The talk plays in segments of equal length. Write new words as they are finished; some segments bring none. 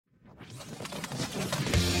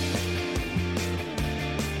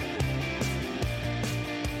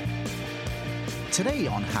Today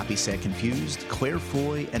on Happy, Sad, Confused, Claire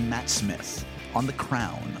Foy and Matt Smith on The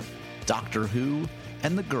Crown, Doctor Who,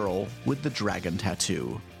 and the girl with the dragon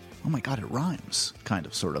tattoo. Oh my God, it rhymes. Kind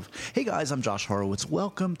of, sort of. Hey guys, I'm Josh Horowitz.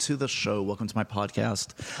 Welcome to the show. Welcome to my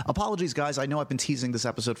podcast. Apologies, guys. I know I've been teasing this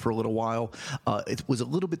episode for a little while. It was a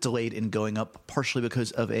little bit delayed in going up, partially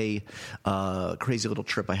because of a crazy little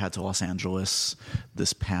trip I had to Los Angeles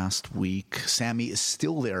this past week. Sammy is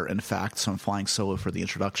still there, in fact, so I'm flying solo for the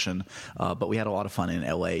introduction. But we had a lot of fun in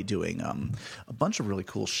LA doing a bunch of really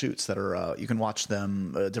cool shoots that are, you can watch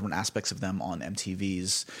them, different aspects of them on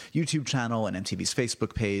MTV's YouTube channel and MTV's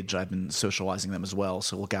Facebook page. I've been socializing them as well,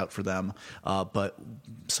 so look out for them. But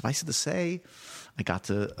suffice it to say, I got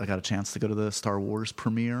a chance to go to the Star Wars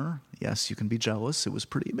premiere. Yes, you can be jealous. It was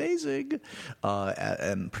pretty amazing, and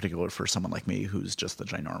in particular for someone like me who's just a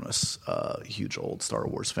ginormous, huge old Star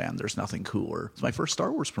Wars fan. There's nothing cooler. It's my first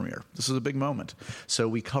Star Wars premiere. This is a big moment. So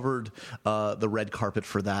we covered the red carpet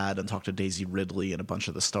for that and talked to Daisy Ridley and a bunch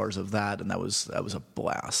of the stars of that, and that was a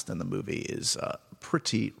blast. And the movie is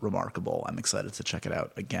pretty remarkable. I'm excited to check it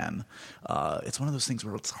out again. It's one of those things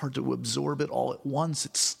where it's hard to absorb it all at once.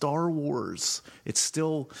 It's Star Wars. It's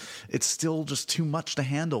still just too much to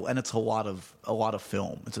handle, and it's a lot of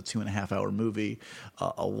film. It's a 2.5 hour movie.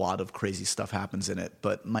 A lot of crazy stuff happens in it.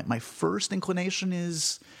 But my first inclination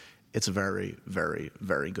is it's a very, very,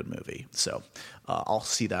 very good movie. So I'll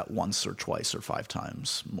see that once or twice or 5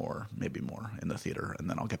 times more, maybe more, in the theater, and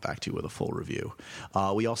then I'll get back to you with a full review.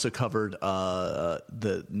 We also covered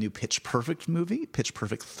the new Pitch Perfect movie, Pitch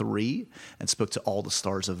Perfect 3, and spoke to all the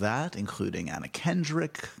stars of that, including Anna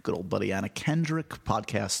Kendrick, good old buddy Anna Kendrick,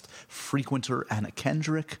 podcast frequenter Anna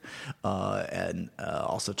Kendrick, and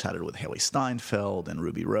also chatted with Haley Steinfeld and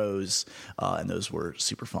Ruby Rose, and those were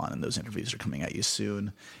super fun, and those interviews are coming at you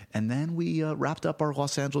soon. And then we wrapped up our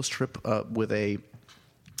Los Angeles trip with a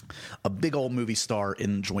big old movie star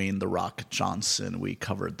in Dwayne "The Rock" Johnson. We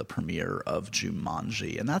covered the premiere of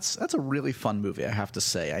Jumanji, and that's a really fun movie, I have to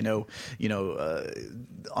say. I know,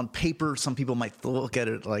 on paper, some people might look at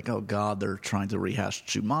it like, oh God, they're trying to rehash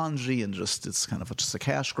Jumanji, and it's kind of just a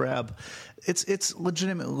cash grab. It's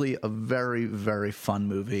legitimately a very, very fun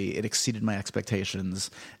movie. It exceeded my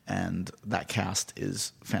expectations, and that cast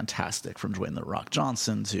is fantastic, from Dwayne "The Rock"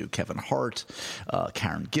 Johnson to Kevin Hart,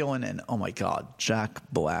 Karen Gillan, and oh my God, Jack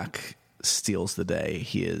Black steals the day.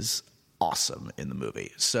 He is awesome in the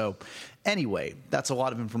movie. So anyway, that's a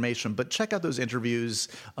lot of information, but check out those interviews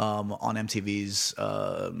on MTV's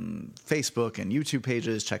Facebook and YouTube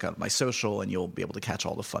pages. Check out my social, and you'll be able to catch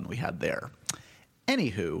all the fun we had there.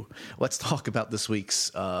 Anywho, let's talk about this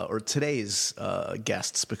week's or today's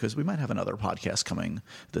guests, because we might have another podcast coming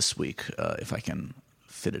this week if I can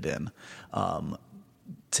fit it in.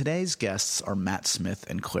 Today's guests are Matt Smith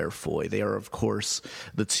and Claire Foy. They are, of course,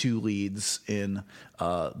 the two leads in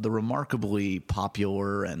the remarkably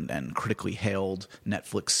popular and critically hailed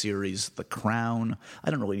Netflix series, The Crown.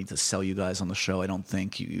 I don't really need to sell you guys on the show. I don't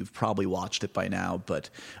think you've probably watched it by now, but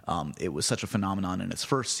it was such a phenomenon in its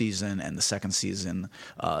first season, and the second season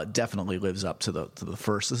definitely lives up to the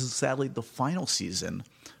first. This is sadly the final season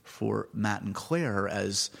for Matt and Claire,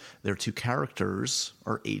 as their two characters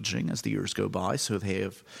are aging as the years go by, so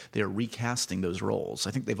they are recasting those roles.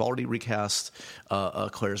 I think they've already recast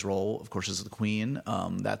Claire's role, of course, as the Queen.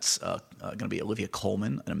 That's going to be Olivia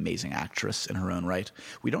Colman, an amazing actress in her own right.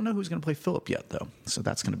 We don't know who's going to play Philip yet, though, so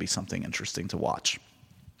that's going to be something interesting to watch.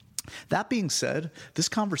 That being said, this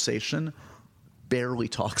conversation barely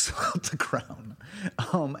talks about The Crown,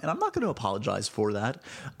 and I'm not going to apologize for that.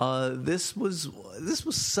 This was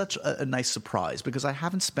such a nice surprise, because I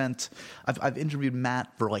haven't spent. I've interviewed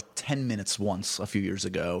Matt for like 10 minutes once a few years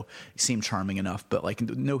ago. He seemed charming enough, but like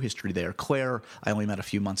no history there. Claire, I only met a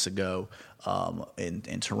few months ago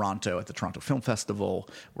in Toronto at the Toronto Film Festival,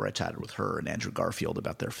 where I chatted with her and Andrew Garfield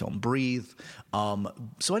about their film Breathe.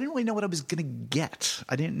 So I didn't really know what I was going to get.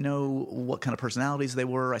 I didn't know what kind of personalities they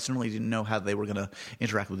were. I certainly didn't know how they were going to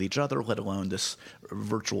interact with each other, let alone this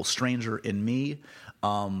virtual stranger in me.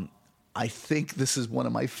 I think this is one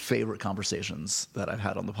of my favorite conversations that I've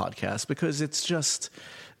had on the podcast, because it's just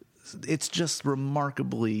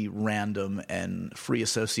remarkably random and free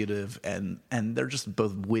associative, and they're just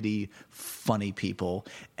both witty, funny people,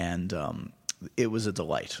 and it was a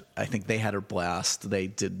delight. I think they had a blast. They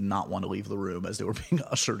did not want to leave the room as they were being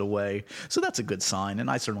ushered away, so that's a good sign,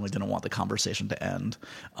 and I certainly didn't want the conversation to end,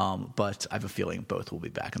 but I have a feeling both will be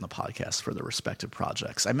back on the podcast for their respective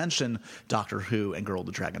projects. I mentioned Doctor Who and Girl with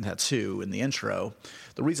the Dragon Tattoo in the intro.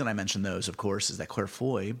 The reason I mentioned those, of course, is that Claire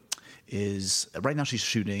Foy is right now she's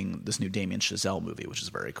shooting this new Damien Chazelle movie, which is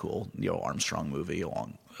very cool. Neil Armstrong movie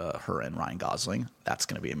her and Ryan Gosling. That's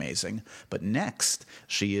going to be amazing. But next,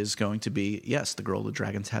 she is going to be, yes, the girl with the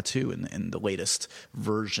dragon tattoo in the latest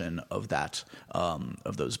version of that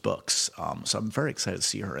of those books. So I'm very excited to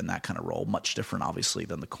see her in that kind of role. Much different, obviously,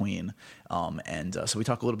 than the Queen. So we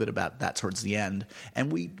talk a little bit about that towards the end,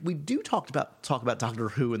 and we do talk about Doctor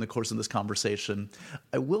Who in the course of this conversation.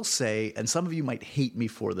 I will say, and some of you might hate me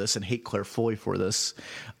for this and hate Claire Foy for this.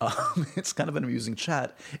 It's kind of an amusing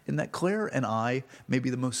chat in that Claire and I may be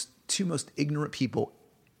the two most ignorant people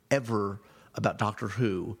ever about Doctor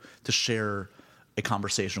Who to share a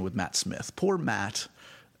conversation with Matt Smith. Poor Matt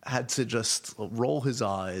had to just roll his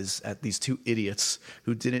eyes at these two idiots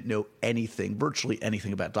who didn't know anything, virtually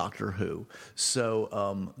anything about Doctor Who.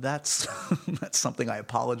 So that's that's something I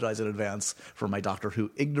apologize in advance for my Doctor Who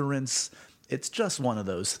ignorance. It's just one of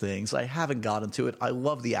those things. I haven't gotten to it. I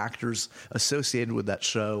love the actors associated with that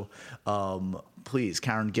show. Please,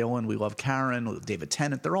 Karen Gillan, we love Karen, David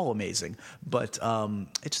Tennant, they're all amazing. But I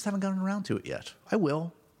just haven't gotten around to it yet. I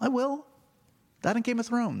will. That and Game of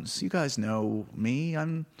Thrones. You guys know me.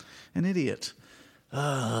 I'm an idiot.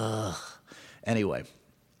 Anyway,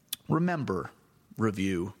 remember,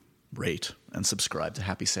 review, rate, and subscribe to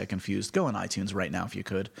Happy Sad Confused. Go on iTunes right now if you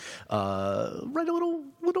could. Write a little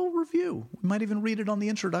review. We might even read it on the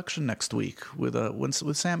introduction next week with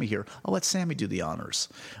Sammy here. I'll let Sammy do the honors.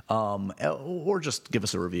 Or just give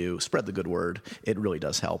us a review. Spread the good word. It really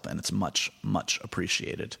does help, and it's much, much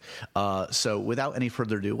appreciated. So without any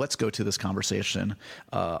further ado, let's go to this conversation.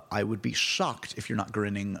 I would be shocked if you're not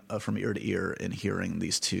grinning from ear to ear in hearing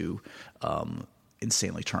these two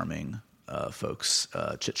insanely charming folks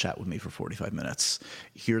chit-chat with me for 45 minutes.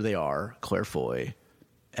 Here they are, Claire Foy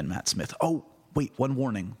and Matt Smith. Oh, wait, one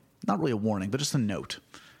warning. Not really a warning, but just a note.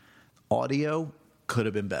 Audio could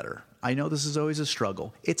have been better. I know this is always a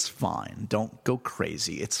struggle. It's fine. Don't go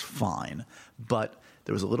crazy. It's fine. But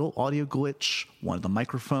there was a little audio glitch. One of the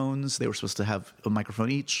microphones, they were supposed to have a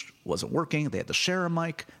microphone each, wasn't working. They had to share a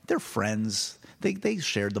mic. They're friends. They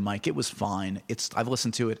shared the mic. It was fine. I've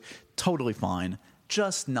listened to it. Totally fine.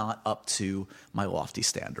 Just not up to my lofty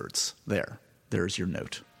standards. There's your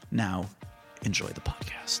note. Now, enjoy the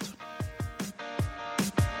podcast.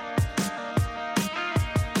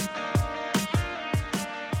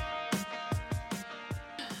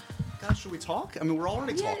 Guys, should we talk? I mean, we're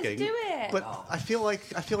already talking. Let's do it. But I feel like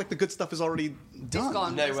the good stuff is already done. It's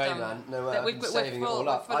gone. No It's way, done. man. No way. We're I'm saving it all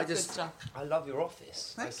up. full of good stuff. I love your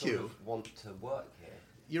office. Thank I sort you. of want to work here.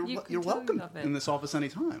 You You're can welcome totally love it. in this office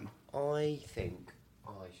anytime. I think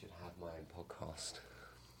I should have my own podcast.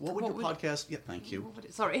 What would your podcast... Yeah, thank you.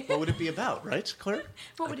 Sorry. What would it be about, right, Claire?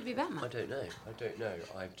 What would it be about, I Matt? don't know.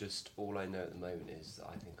 All I know at the moment is that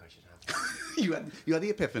I think I should have You had the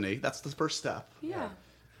epiphany. That's the first step. Yeah.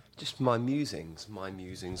 just my musings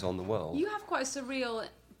on the world. You have quite a surreal,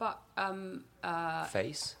 but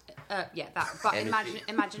Face, But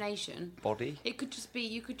imagination. body. It could just be.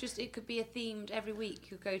 It could be a themed every week.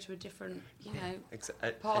 You go to a different,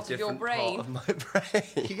 Part of your brain. Part of my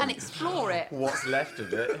brain. and explore it. What's left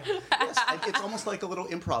of it? Yes, it's almost like a little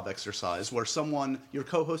improv exercise where your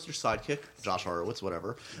co-host, your sidekick, Josh Horowitz,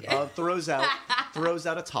 whatever, throws out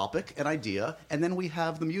a topic, an idea, and then we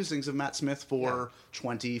have the musings of Matt Smith for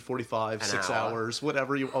 20, 45, An 6 hour. hours,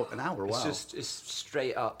 whatever you... Oh, an hour, wow. It's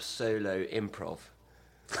straight up solo improv.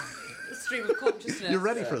 Stream of consciousness. You're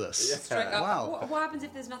ready for this. Straight up. Wow. What happens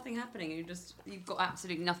if there's nothing happening? You've got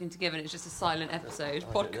absolutely nothing to give, and it's just a silent episode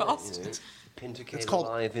podcast. Pinter called-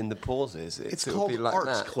 live in the pauses. It's It'll called be like art,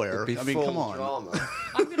 that. Claire. It'll be I mean, full come on. Drama.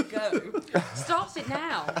 I'm gonna go. Start it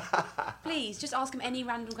now, please. Just ask him any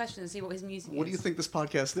random question and see what his music is. What do you think this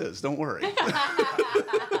podcast is? Don't worry.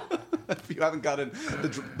 If you haven't gotten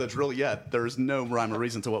the drill yet, there's no rhyme or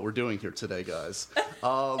reason to what we're doing here today, guys.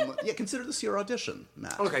 Consider this your audition,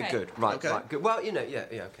 Matt. Okay, Okay. good. Right, Okay. right, good. Well, okay,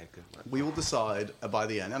 good. Right. We will decide by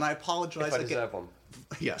the end. And I apologize If I again. deserve one.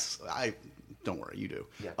 Yes, don't worry, you do.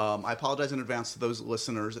 Yeah. I apologize in advance to those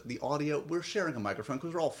listeners. The audio, we're sharing a microphone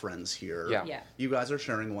because we're all friends here. Yeah. Yeah. You guys are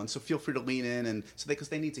sharing one, so feel free to lean in and because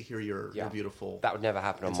they need to hear your beautiful. That would never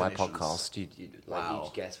happen on my intonations. podcast. Wow.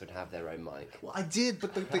 Each guest would have their own mic. Well, I did,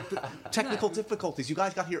 but the technical difficulties. You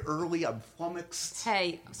guys got here early. I'm flummoxed.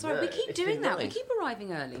 Hey, sorry, No, we keep it's doing been that. We nice. keep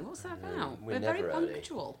arriving early. What's that about? We're very never early.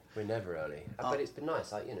 punctual. We're never early. But it's been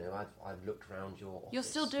nice. I've looked around your office. You're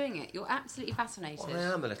still doing it. You're absolutely fascinated. I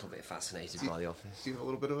am a little bit fascinated by the office. Do you have a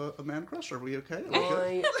little bit of a man crush? Are we okay? Are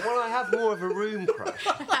we good? I have more of a room crush.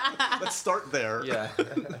 Let's start there. Yeah.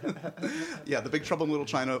 Yeah, the Big Trouble in Little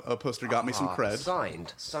China poster got me some cred.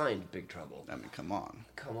 Signed Big Trouble. I mean, come on.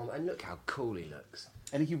 Come on, and look how cool he looks.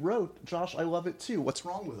 And he wrote, Josh, I love it too. What's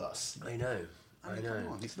wrong with us? I know. I mean, come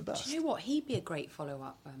on, he's the best. Do you know what? He'd be a great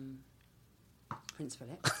follow-up, Prince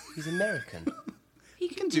Philip. He's American. He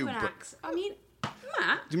can do an but- accent. I mean,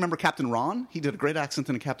 Matt. Do you remember Captain Ron? He did a great accent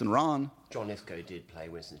in Captain Ron. John Lithgow did play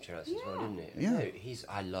Winston Churchill as well, Yeah. didn't he? Yeah. No,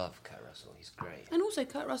 I love Kurt Russell. He's great. And also,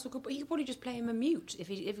 Kurt Russell he could probably just play him a mute if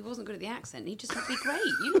he wasn't good at the accent. He'd just be great.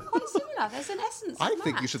 You look quite similar. There's an essence. I of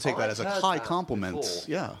think Matt. you should take that as a I've high heard that compliment. before.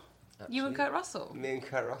 Yeah. You and Kurt Russell. Me and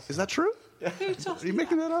Kurt Russell. Is that true? Who told Are you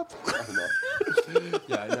making that up?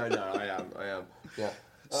 Yeah, no, I am. Yeah.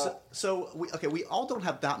 So we all don't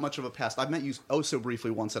have that much of a past. I've met you so briefly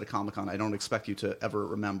once at a Comic-Con. I don't expect you to ever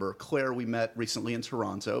remember. Claire, we met recently in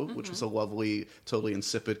Toronto, which was a lovely, totally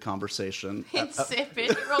insipid conversation.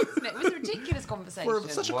 Insipid. Wasn't it? It was a ridiculous conversation. For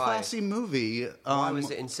such a Why? classy movie. Why was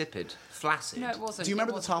it insipid? Flaccid? No, it wasn't. Do you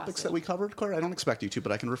remember It the wasn't topics classic. that we covered, Claire? I don't expect you to,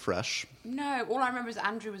 but I can refresh. No, all I remember is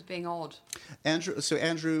Andrew was being odd. Andrew.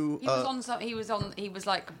 He was on some. He was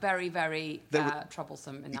like very, very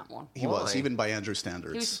troublesome in that one. He was, Why? even by Andrew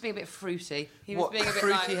standards. He was just being a bit fruity. He was What? being a bit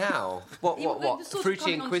Fruity like, how? What? He was sort of Fruity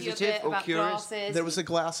coming onto you a inquisitive bit or about curious? glasses. There was a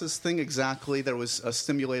glasses thing, exactly. There was a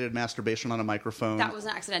stimulated masturbation on a microphone. That was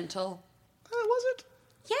accidental. Was it?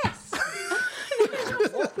 Yes.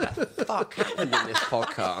 Fuck happened in this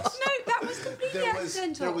podcast? No, that was completely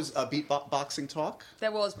accidental. There was a beatboxing talk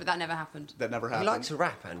There was, but that never happened. that never He happened. likes to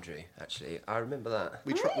rap, Andrew. Actually, I remember that.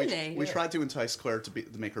 Really? We tried to entice Claire to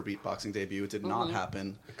make her beatboxing debut. It did not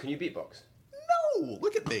happen. Can you beatbox? No,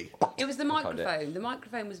 look at me. It was the can't do it. microphone. The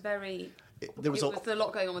microphone was very. There was It was a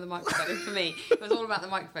lot going on with the microphone for me. It was all about the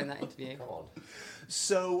microphone, that interview. Come on.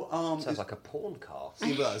 so Sounds like a porn cast.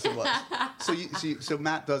 it was. So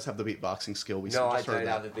Matt does have the beatboxing skill. We No, I just heard don't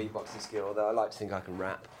that. have the beatboxing skill, although I like to think I can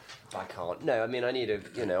rap. But I can't. No, I mean, I need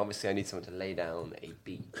obviously I need someone to lay down a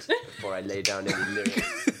beat before I lay down any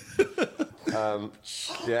lyrics.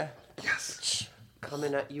 Yeah? Yes.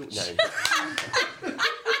 Coming at you. No.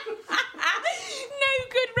 No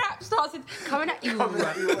good rap starts with coming at you.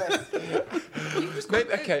 Maybe,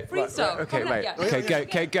 okay, Freestyle. right, okay, Coming wait. at you.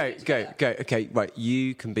 Okay, go. Okay, right,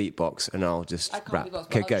 you can beatbox and I'll just I can't rap. beatbox,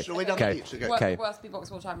 Okay, but go. I'll Shall we down the Okay, beach? Okay. okay. Worst beatbox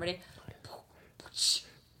of all time, ready?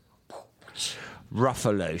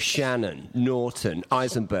 Ruffalo, Shannon, Norton,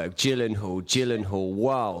 Eisenberg, Gyllenhaal,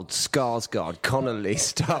 Wilde, Skarsgård, Connolly,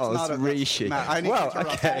 Stiles, Rishi. Matt, I need to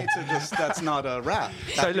interrupt. I need to just, that's not a rap.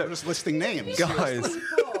 So You're look- just listing names. Guys,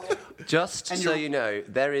 just And so you're- you know,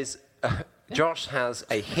 there is. Josh has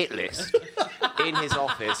a hit list in his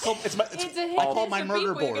office. It's a hit I call list my of murder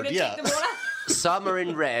people, you're board. gonna Yeah. take them all out. Some are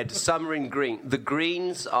in red, some are in green. The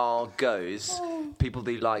greens are goes, people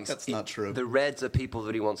that he likes. That's not true. The reds are people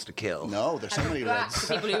that he wants to kill. No, there's so many Black reds.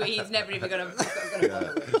 to people who he's never even going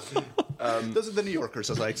to. Those are the New Yorkers,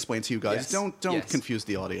 as I explained to you guys. Yes. Don't Yes. confuse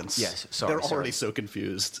the audience. Yes, sorry, They're already sorry. so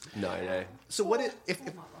confused. No. So what if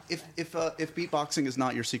beatboxing is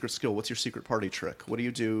not your secret skill? What's your secret party trick? What do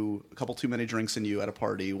you do? A couple too many drinks in you at a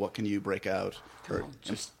party. What can you break out? Or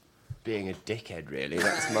Just being a dickhead, really.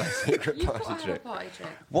 That's my secret You've got to party have a trick. party trick.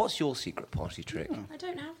 What's your secret party trick? I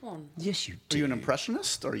don't have one. Yes, you are do. you an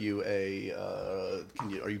impressionist? Are you a?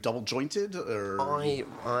 Are you double jointed? Or I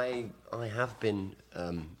have been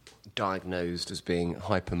diagnosed as being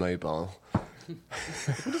hypermobile.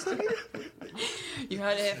 You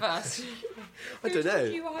heard it here first. I don't know.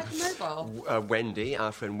 You were hypermobile. Wendy,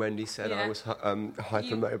 our friend Wendy, said I Yeah. was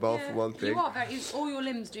hypermobile for one thing. You are very. All your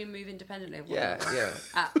limbs do move independently of one Yeah, another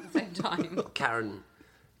yeah. at the same time. Karen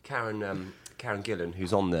Gillan,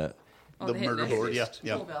 who's on the the hit murder list. board? Yeah,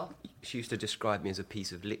 yeah. Doorbell. she used to describe me as a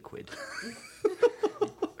piece of liquid.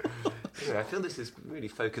 Anyway, I feel this is really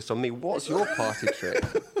focused on me. What's your party trick?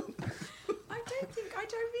 I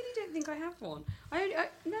really don't think I have one.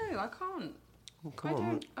 No, I can't. Oh, come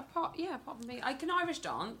on. Apart from me, I can Irish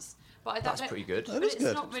dance, but That's pretty good. That But is it's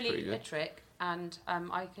good. not That's pretty really a good. trick, and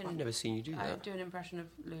I can. I've never seen you do that. do an impression of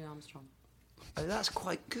Louis Armstrong. Oh, that's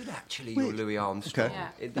quite good, actually, Wait. your Louis Armstrong. Okay.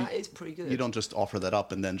 Yeah. That is pretty good. You don't just offer that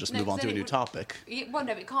up and then just move on to a new topic. Well,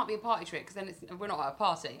 no, it can't be a party trick because then we're not at a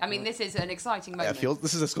party. I mean, this is an exciting I moment. feel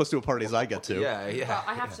this is as close to a party as I get to. Yeah, yeah. But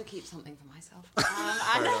I have to keep something for myself,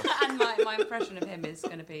 and my impression of him is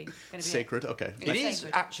going to be Sacred. Okay. It is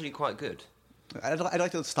sacred. actually quite good. I'd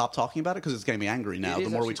like to stop talking about it because it's getting me angry now. It The is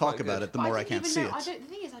more we actually talk quite about good. it, the more I can't see it. The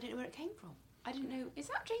thing is, I don't know where it came from. I didn't know. Is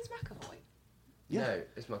that James McAvoy? Yeah. No,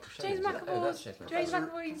 it's Michael Shea. James isn't it? Oh, that's James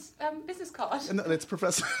McAvoy's business card. And it's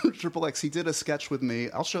Professor Triple X. He did a sketch with me.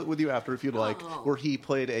 I'll show it with you after if you'd like, where he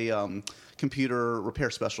played a computer repair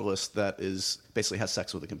specialist that is basically has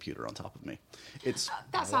sex with a computer on top of me. It's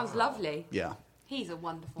That sounds lovely. yeah. He's a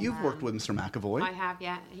wonderful You've man. worked with Mr. McAvoy. I have,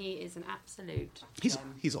 yeah. He is an absolute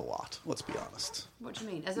gem. He's a lot. Let's be honest. What do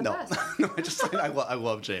you mean? As a No, person? no. I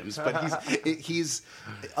love James, but he's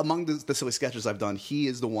among the silly sketches I've done. He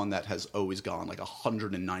is the one that has always gone like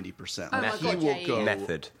 190%. Oh my He God, will yeah, go. yeah.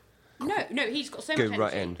 Method. No, he's got so Go much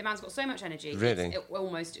right energy. in. The man's got so much energy. Really? It's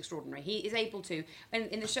almost extraordinary. He is able to, and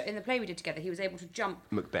in the play we did together, he was able to jump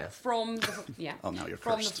Macbeth. from the, Oh, now you're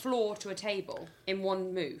from cursed. the floor to a table in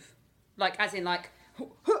one move, like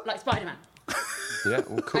Spider-Man. Yeah,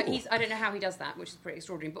 well, cool. I don't know how he does that, which is pretty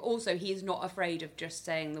extraordinary. But also, he is not afraid of just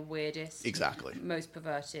saying the weirdest, Exactly. most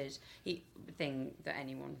perverted thing that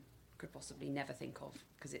anyone could possibly never think of,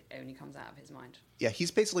 because it only comes out of his mind. Yeah,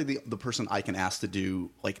 he's basically the person I can ask to do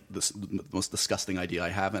like the most disgusting idea I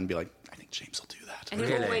have, and be like, I think James will do that. And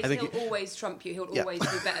Really? he'll always trump you. He'll Yeah. always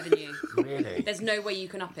do better than you. Really? There's no way you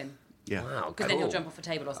can up him, Yeah. Wow. because then he'll cool. jump off a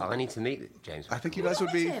table or Oh, something. I need to meet James. I think you guys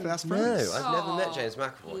would be met him? fast No, friends. I've never met James He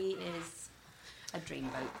McAvoy. is a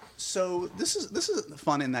dreamboat. So this is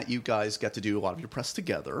fun in that you guys get to do a lot of your press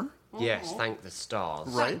together. Yes, thank the stars.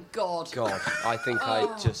 Right. Thank God. God, I think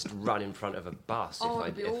I'd just run in front of a bus Oh,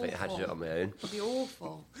 if it'd be I had to do it on my own. It'd be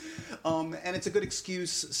awful. And it's a good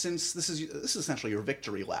excuse since this is essentially your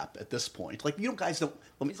victory lap at this point. Like you guys don't.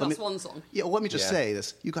 It's our swan song. Yeah, well, let me just Yeah. say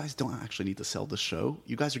this: you guys don't actually need to sell the show.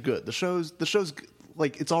 You guys are good. The show's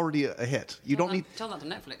like it's already a hit. You don't need. Tell that to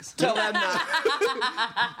Netflix. Tell them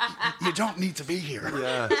that. You don't need to be here.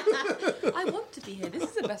 Yeah. I want to be here. This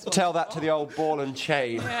is the best one. Tell that to the old ball and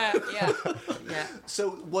chain. Yeah.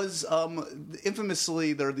 So was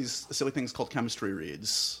infamously there are these silly things called chemistry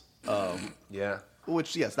reads, Yeah.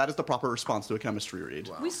 which yes, that is the proper response to a chemistry read.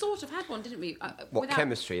 We sort of had one, didn't we? What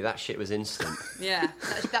chemistry? That shit was instant. Yeah,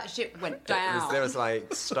 that shit went down. There was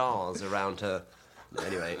like stars around her.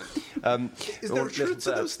 Anyway, Is there truth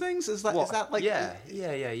to those things? Is that like yeah?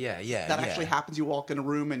 that actually happens? You walk in a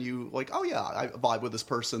room and you like, oh yeah, I vibe with this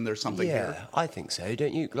person. There's something Yeah, here. I think so.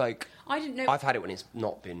 Don't you? Like, I didn't know. I've had it when it's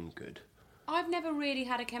not been good. I've never really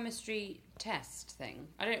had a chemistry test thing.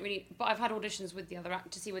 I don't really, but I've had auditions with the other actor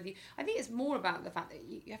to see whether you. I think it's more about the fact that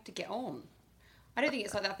you have to get on. I don't think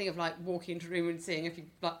it's like that thing of like walking into a room and seeing if you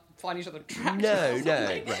like find each other attractive. No, or no, something.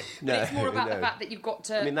 right, But no, it's more about the no. fact that you've got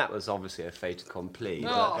to. I mean, that was obviously a fait accompli.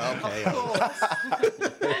 oh, Okay, of course.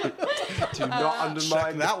 Do not check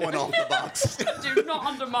undermine that one off the box. Do not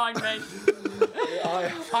undermine me.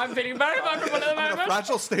 I'm feeling very vulnerable at the I'm in a moment.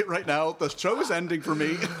 fragile state right now. The show is ending for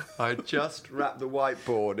me. I just wrapped the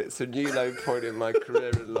whiteboard. It's a new low point in my career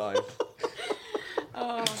in life.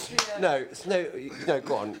 Oh, dear. No,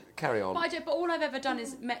 go on, carry on. But all I've ever done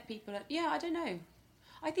is met people. I don't know.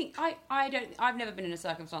 I think I've never been in a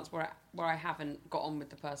circumstance where I haven't got on with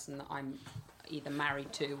the person that I'm either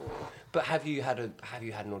married to or. But have you had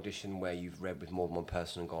an audition where you've read with more than one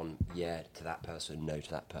person and gone, yeah to that person, no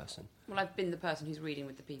to that person? Well, I've been the person who's reading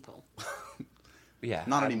with the people. Yeah,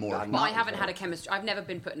 Not anymore. But I haven't had a chemistry. I've never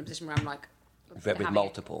been put in a position where I'm like. read with having-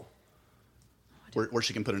 multiple. Where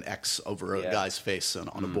she can put an X over a Yeah. guy's face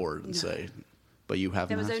on a board and say, "But you have."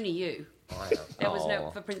 There was not." only you. There was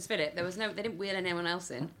no for Prince Philip. There was no. They didn't wheel anyone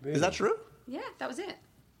else in. Is that true? Yeah, that was it.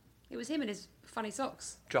 It was him and his funny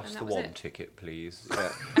socks. Just and the that was one it. ticket, please.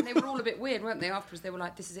 Yeah. And they were all a bit weird, weren't they? Afterwards, they were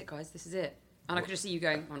like, "This is it, guys. This is it." And I could just see you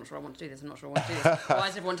going, "I'm not sure I want to do this. I'm not sure I want to do this. Why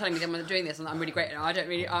is everyone telling me they're doing this? And I'm really great. And I don't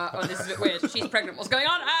really. Oh, this is a bit weird. She's pregnant. What's going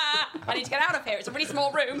on? I need to get out of here. It's a really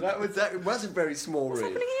small room. That was a very small room.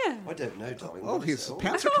 happening here? I don't know, darling. Oh, What his is it?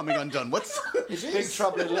 pants are coming undone. What's? It's Big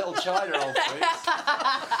Trouble in Little China, old folks.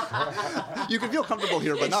 You can feel comfortable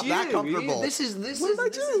here, but not that comfortable. This is What is did I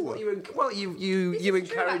this is do? what you you This is true,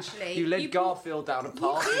 encouraged. actually. You led You- Garfield down a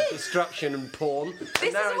path of destruction and porn. This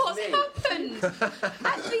and now is it's what's me. happened.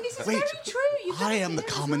 Actually, this is Wait, very true. You've done I it am the here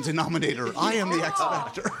as common well. denominator. I am the X are.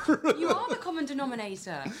 Factor. You are the common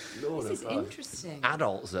denominator. Lord This is above. interesting.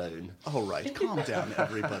 Adult zone. All right, calm down,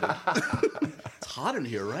 everybody. It's hot in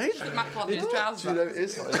here, right? Matt can't do his trousers Do you know up. it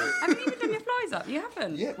is? Haven't you even done your flies up? You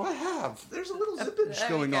haven't? Yeah, I have. There's a little There zippage we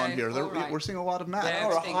going on go. here. All right. We're seeing a lot of Matt. Yeah.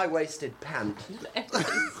 Or a Everything. high-waisted pant.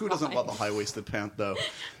 Who doesn't love a high-waisted pant, though?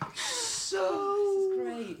 So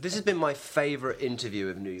Great. this has been my favourite interview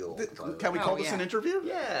of New York. by the way. Can we call Oh, this yeah. an interview?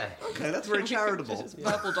 Yeah. Okay, that's very charitable. Just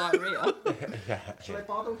verbal diarrhea. Should I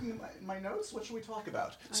bother looking at my notes? What should we talk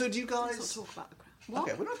about? So do you Let's guys... not talk about the crown. What?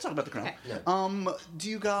 Okay, we're not talking about the crown. Okay. Do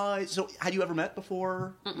you guys... So had you ever met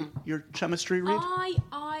before your chemistry read?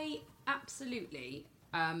 I absolutely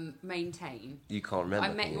maintain. You can't remember.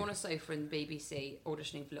 I met can you on a sofa in the BBC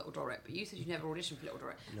auditioning for Little Dorrit, but you said you never auditioned for Little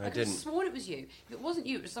Dorrit. No, I could have didn't. sworn it was you. If it wasn't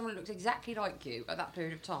you, it was someone who looked exactly like you at that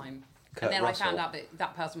period of time. Kurt and then Russell. I found out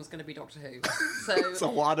that person was going to be Doctor Who. So It's a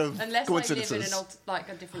lot of unless coincidences. I live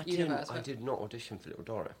in a different universe. I but- did not audition for Little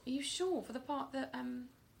Dorrit. Are you sure for the part that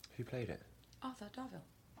Who played it? Arthur Darvill?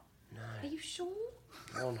 No. Are you sure?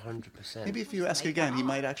 100%. Maybe if you Just ask made again, that he up.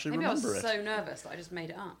 might actually Maybe remember I was it. so nervous that I just made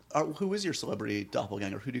it up. Who is your celebrity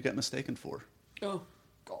doppelganger? Who do you get mistaken for? Oh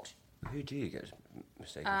God. Who do you get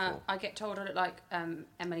mistaken for? I get told I look like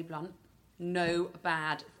Emily Blunt. No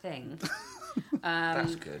bad thing.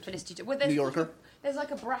 That's good. Felicity. Well, there's New Yorker? There's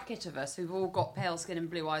like a bracket of us who've all got pale skin and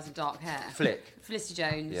blue eyes and dark hair. Flick. Felicity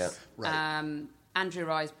Jones. Yeah. Right. Andrew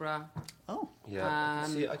Riseborough. Oh, Yeah,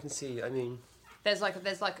 I can see. I mean, There's like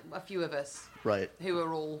a few of us right. who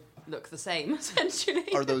are all look the same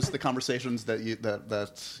essentially. Are those the conversations that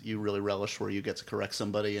you really relish, where you get to correct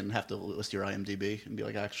somebody and have to list your IMDb and be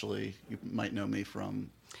like, actually, you might know me from?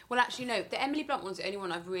 Well, actually, no. The Emily Blunt one's the only one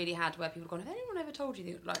I've really had where people have gone, have anyone ever told you that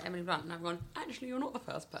you look like Emily Blunt? And I've gone, actually, you're not the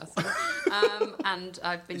first person. And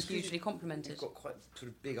I've been hugely complimented. you've got quite sort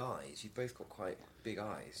of big eyes. You've both got quite big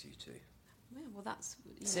eyes, you two. Yeah, well, that's...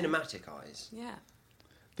 you know, Cinematic eyes. Yeah.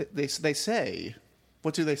 They say,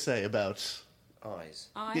 what do they say about? Eyes.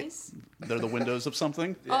 Eyes? They're the windows of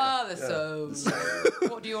something. Oh, they're so...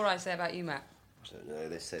 What do your eyes say about you, Matt? I don't know.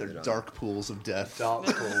 They say They're that I'm dark pools of death. dark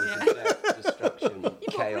pools Yeah. of death, destruction, You've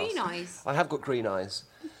got chaos. green eyes. I have got green eyes.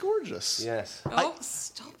 Gorgeous. Yes. Oh,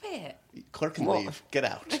 stop it. Claire can What? leave. Get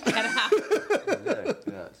out. Get out.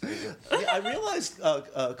 Yeah, it's very good. Yeah, I realized,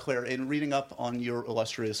 Claire, in reading up on your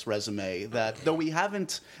illustrious resume, that though we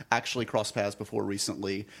haven't actually crossed paths before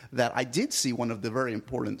recently, that I did see one of the very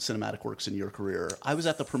important cinematic works in your career. I was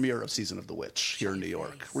at the premiere of Season of the Witch here in New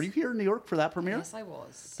York. Were you here in New York for that premiere? Yes, I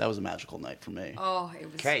was. That was a magical night for me. Oh,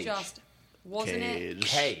 it was Cage. just... Wasn't it?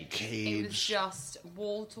 Cage. It was just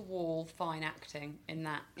wall-to-wall fine acting in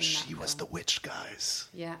that She was the film. witch, guys.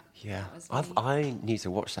 Yeah. Yeah. That was me. I need to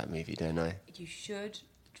watch that movie, don't I? You should,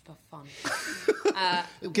 for fun.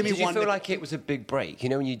 Give me Did you one. feel like it was a big break? You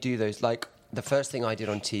know, when you do those, like, the first thing I did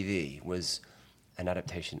on TV was an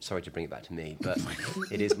adaptation, sorry to bring it back to me, but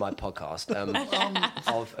it is my podcast,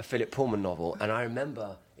 of a Philip Pullman novel. And I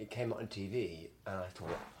remember it came out on TV, and I thought,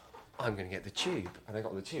 I'm going to get the tube. And I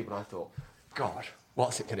got the tube, and I thought, God,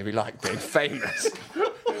 what's it going to be like being famous?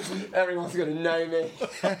 Everyone's going to know me.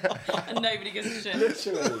 And nobody gives a shit.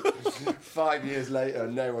 Literally. 5 years later,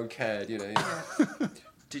 no one cared, you know.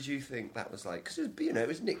 Did you think that was like... Because, it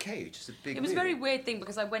was Nick Cage. It's a big It was a movie. very weird thing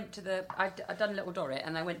because I went to I'd done Little Dorrit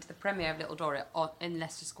and I went to the premiere of Little Dorrit in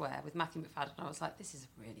Leicester Square with Matthew McFadden and I was like, this is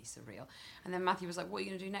really surreal. And then Matthew was like, what are you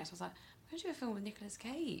going to do next? I was like, I'm going to do a film with Nicolas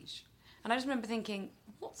Cage. And I just remember thinking,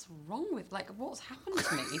 what's wrong with, like, what's happened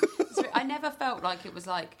to me? So I never felt like it was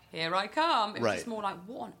like, here I come. It was Right. just more like,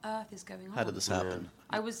 what on earth is going on? How did this happen?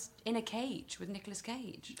 I was in a cage with Nicolas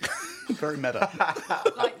Cage. Very meta.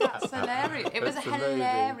 Like, that's hilarious. It was That's a amazing.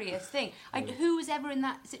 hilarious thing. Who was ever in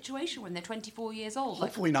that situation when they're 24 years old? Like,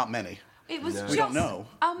 Hopefully not many. it was No. just We don't know.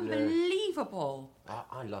 unbelievable.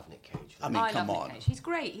 I love Nick Cage. I mean, I come love on. Nick Cage. He's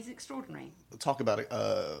great. He's extraordinary. Talk about it.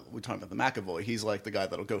 We're talking about the McAvoy. He's like the guy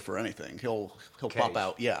that'll go for anything. He'll pop Cage.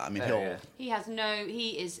 out. Yeah, I mean, Yeah, he'll. yeah.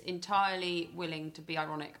 He is entirely willing to be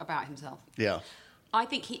ironic about himself. Yeah. I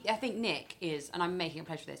think Nick is, and I'm making a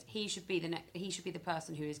pledge for this. He should be the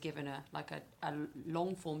person who is given a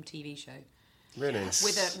long form TV show. Really?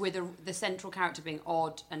 With the central character being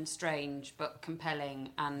odd and strange but compelling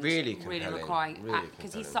and Really compelling. requiring Really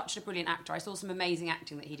because he's compelling. such a brilliant actor. I saw some amazing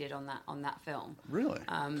acting that he did on that film. Really?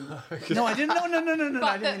 No, I didn't. No. I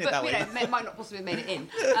didn't mean it that way. It might not possibly have made it in.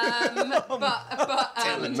 But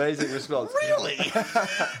Amazing response. Really?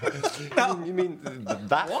 You mean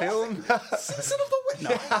that film? Son of the witch.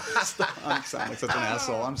 No. I sound like such an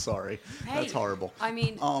asshole. I'm sorry. That's hey, horrible. I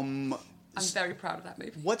mean, Um, I'm very proud of that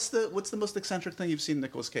movie. what's the most eccentric thing you've seen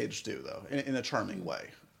Nicolas Cage do though, in a charming way?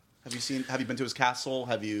 Have you been to his castle?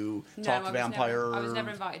 Have you talked to vampire? I was never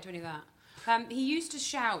invited to any of that. He used to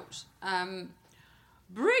shout,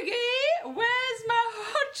 Briggy, where's my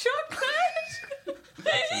hot chocolate?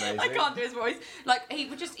 amazing. I can't do his voice. Like, he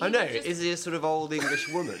would just... I know. Just, Is he a sort of old English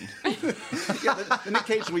woman? Yeah, the Nick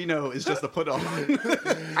Cage we know is just a put on. I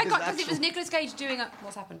can't, because it was Nicolas Cage doing a...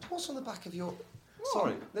 What's happened? What's on the back of your...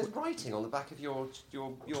 Sorry, there's writing on the back of your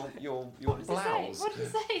What does it say? blouse. What does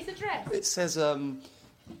it say? It's a dress. It says, I'm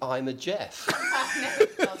a Jeff. No,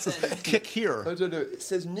 it doesn't. Kick here. I don't know. It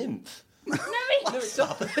says nymph. No, No, it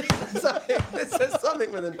doesn't. It says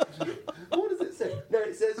something with an... What does it say? No,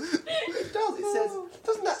 it says... It does. It says...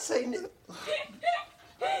 Doesn't that say...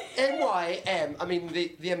 N-Y-M. I mean,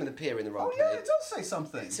 the M and the P are in the wrong place. does say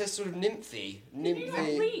something. It says sort of nymphy.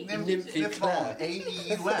 Nymphy Claire.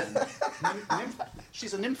 A-E-U-N.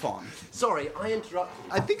 She's a nymphon. Sorry, I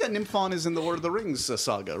interrupted. I think a nymphon is in the Lord of the Rings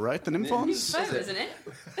saga, right? The nymphons? Both, isn't it?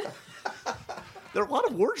 There are a lot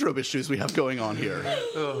of wardrobe issues we have going on here.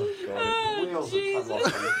 Oh, God. Wheels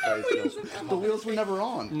have come off. The wheels were never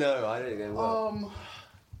on. No, I don't think they were.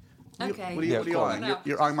 Okay. What are you go eyeing? on.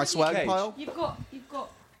 You're eyeing my swag Cage. pile? You've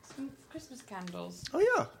got some Christmas candles. Oh,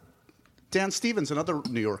 yeah. Dan Stevens, another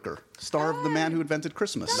New Yorker, star of The Man Who Invented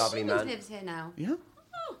Christmas. Lovely man. Lives here now. Yeah,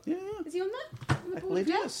 Oh, yeah. is he on there? On the I board believe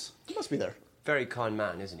he there? is. He must be there. Very kind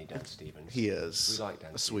man, isn't he, Dan Stevens? He is. We like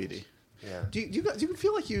Dan a sweetie. Yeah. Do you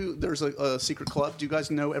feel like there's a secret club? Do you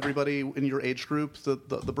guys know everybody in your age group, the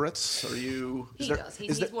Brits? Are you? He does.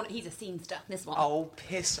 He's a scenester. This one. Oh,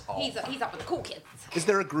 piss off. He's up with the cool kids. Is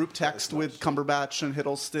there a group text with Cumberbatch and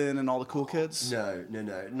Hiddleston and all the cool kids? No,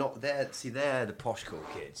 not there. See, they're the posh cool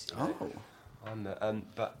kids. You know? Oh. I'm the,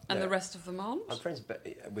 but And no. the rest of them aren't. I'm friends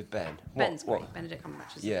with Ben. Ben's What? great. Benedict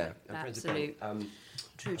Cumberbatch is Yeah, an I'm friends with Ben. absolute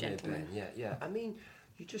true I know gentleman. Ben, yeah. I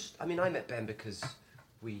mean, I met Ben because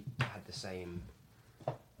we had the same.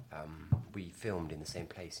 We filmed in the same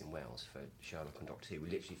place in Wales for Sherlock and Doctor Who. We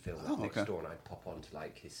literally filmed next okay. door, and I'd pop onto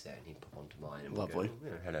like his set, and he'd pop onto mine. And Lovely.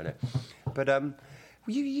 We'd go, hello. But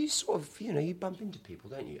you sort of you bump into people,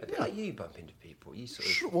 don't you? A bit like you bump into people. You sort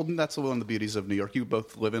of. Sure. Well, that's one of the beauties of New York. You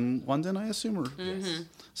both live in London, I assume, or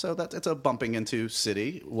so it's a bumping into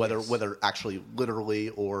city, whether actually literally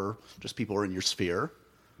or just people are in your sphere.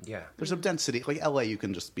 Yeah. There's a density like LA. You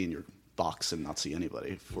can just be in your box and not see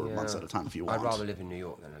anybody for months at a time if you want. I'd rather live in New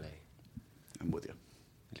York than LA. I'm with you.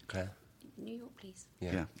 Claire? New York, please.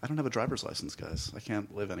 Yeah. I don't have a driver's license, guys. I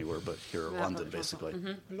can't live anywhere but here in Yeah, London, public transport.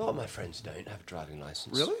 basically. A lot of my friends don't have a driving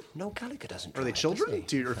license. Really? Noel Gallagher doesn't. Are they drive, children? does he?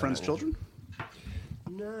 Do your friends No. children?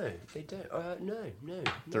 No, they don't. No.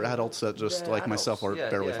 They're adults that just, They're like myself, are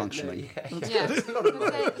adults. barely No, functioning. Yeah,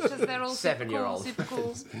 because they're all Seven-year-old. super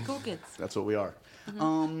cool kids. That's what we are.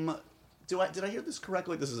 Did I hear this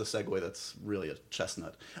correctly? This is a segue that's really a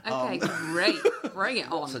chestnut. Okay, great. Bring it It's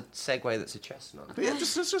a on. segue that's a chestnut. Yeah,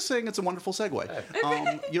 just saying it's a wonderful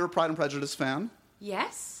segue. You're a Pride and Prejudice fan.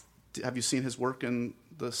 Yes, Have you seen his work in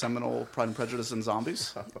the seminal Pride and Prejudice and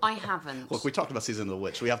Zombies? I haven't. Look, we talked about Season of the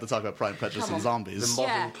Witch. We have to talk about Pride and Prejudice Come and on. Zombies. The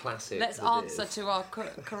modern classic Let's that it answer is. to our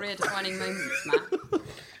career-defining moments, Matt.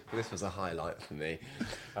 This was a highlight for me.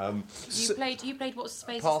 You played what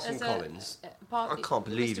space Parson as a, Collins. Par- I can't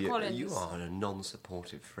believe Mr. you. Collins. You are a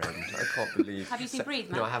non-supportive friend. I can't believe. Have you seen Breathe,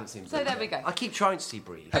 Matt? No, I haven't seen Breathe. So there we go. I keep trying to see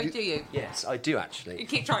Breathe. Oh, do you? Yes, I do You actually.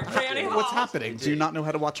 keep trying really hard. What's happening? Do you not know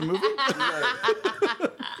how to watch a movie?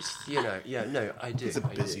 No, I do. He's a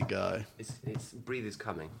busy guy. It's Breathe is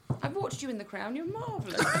coming. I've watched you in The Crown. You're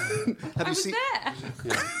marvellous. Have I you was seen? there.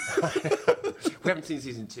 We haven't seen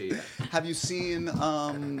season 2 yet. Have you seen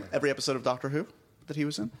every episode of Doctor Who that he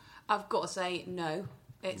was in? I've got to say, no.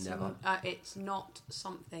 Never. It's not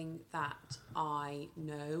something that I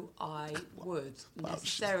know I would Wow,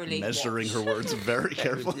 she's necessarily measuring watch. her words very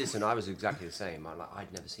carefully. Listen, I was exactly the same.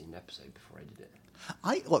 I'd never seen an episode before I did it.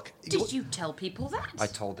 Did you tell people that? I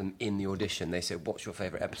told them in the audition. They said, "What's your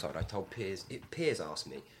favourite episode?" I told Piers. Piers asked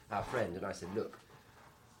me, our friend, and I said, "Look,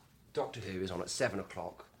 Doctor Who is on at 7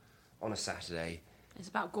 o'clock on a Saturday. It's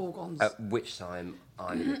about Gorgons. At which time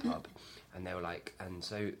I'm in the pub." And they were like, and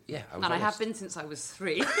so yeah, I was and I have honest. been since I was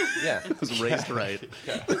 3. Yeah, was raised right.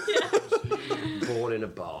 born in a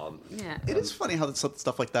barn. Yeah. It is funny how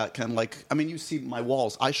stuff like that can, like, I mean, you see my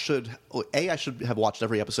walls. I should have watched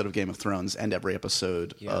every episode of Game of Thrones and every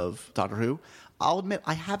episode of Doctor Who. I'll admit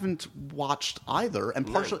I haven't watched either, and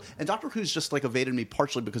partially, and Doctor Who's just like evaded me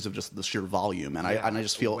partially because of just the sheer volume, and I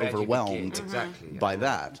just feel Where do you overwhelmed begin? Exactly, by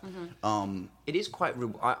that. It is quite.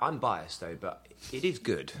 I'm biased though, but it is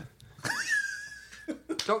good.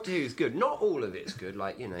 Doctor Who is good. Not all of it's good.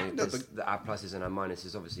 Like there's our pluses and our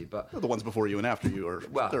minuses, obviously, but The ones before you and after you are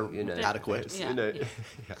they're adequate. Yeah. They're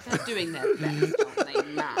doing their best, aren't they,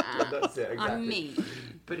 Matt? That's it, exactly. I mean,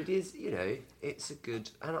 But it is, it's a good.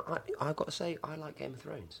 And I've got to say, I like Game of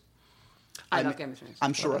Thrones. I love Game of Thrones.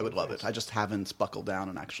 I'm sure I would love it. I just haven't buckled down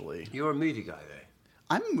and actually. You're a movie guy, though.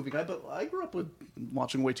 I'm a movie guy, but I grew up with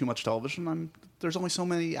watching way too much television. There's only so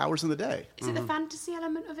many hours in the day. Is it the fantasy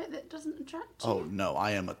element of it that doesn't attract you? Oh no,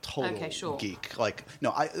 I am a total geek. Like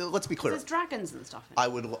no, let's be clear. There's dragons and stuff. I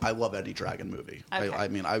love any dragon movie. Okay. I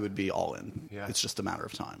mean, I would be all in. Yeah. It's just a matter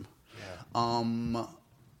of time. Yeah.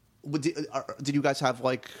 Did you guys have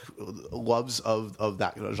like loves of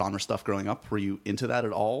that genre stuff growing up? Were you into that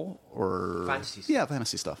at all, or Fantasy stuff? Yeah,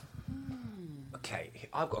 fantasy stuff. Okay,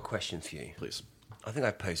 I've got a question for you. Please. I think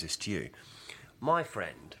I posed this to you. My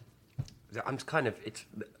friend it's kind of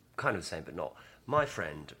the same, but not. My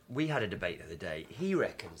friend, we had a debate the other day. He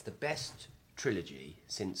reckons the best trilogy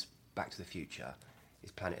since Back to the Future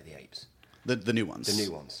is Planet of the Apes. The new ones. The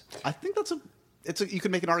new ones. I think you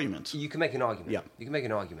could make an argument. You can make an argument. Yeah. You can make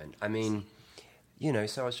an argument. I mean, you know,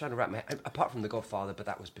 so I was trying to wrap my head, apart from The Godfather, but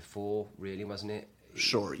that was before, really, wasn't it?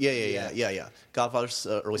 Sure. Yeah. Godfather's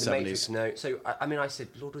early The 70s. Matrix, no. So, I mean, I said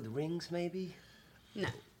Lord of the Rings, maybe? No.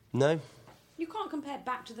 No? You can't compare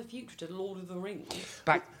Back to the Future to Lord of the Rings.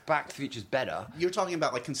 Back to the Future's better. You're talking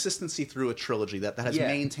about like consistency through a trilogy that has Yeah.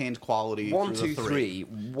 maintained quality. 1, through 2, the 3,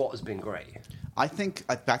 what has been great? I think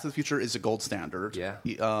Back to the Future is a gold standard. Yeah.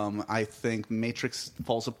 I think Matrix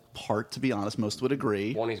falls apart. To be honest, most would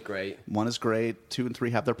agree. 1 is great. 1 is great. 2 and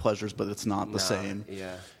 3 have their pleasures, but it's not the same.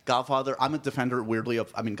 Yeah. Godfather, I'm a defender, weirdly,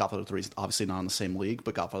 of... I mean, Godfather 3 is obviously not in the same league,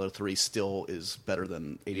 but Godfather 3 still is better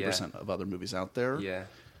than 80% of other movies out there. Yeah.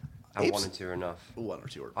 And Apes? 1 and 2 are enough. 1 or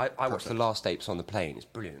 2 are I watched perfect. The Last Apes on the plane. It's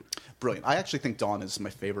brilliant. Brilliant. I actually think Dawn is my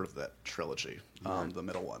favorite of that trilogy, the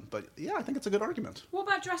middle one. But yeah, I think it's a good argument. What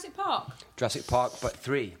about Jurassic Park? Jurassic Park, but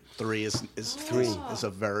 3. 3 is a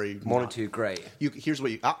very... 1 and 2, great. Here's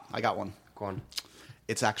what you... I got one. Go on.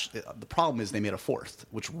 It's actually... the problem is they made a 4th,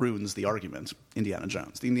 which ruins the argument. Indiana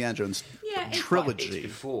Jones. The Indiana Jones it's trilogy.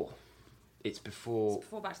 It's before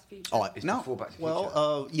Before Back to the Future. Oh, It's no. before Back to the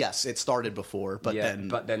Well, yes, it started before, but then...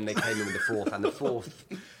 but then they came in with the 4th, and the 4th,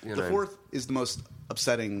 you The know. 4th is the most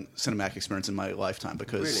upsetting cinematic experience in my lifetime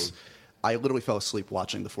because Really? I literally fell asleep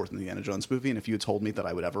watching the 4th Indiana Jones movie, and if you had told me that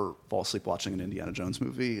I would ever fall asleep watching an Indiana Jones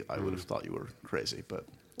movie, I would have thought you were crazy, but...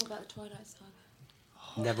 What about the Twilight Saga?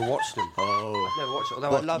 Never watched them. I've never watched it, although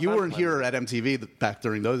I Well, love you weren't Ant-Man. here at MTV back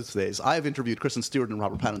during those days. I've interviewed Kristen Stewart and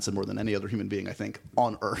Robert Pattinson more than any other human being, I think,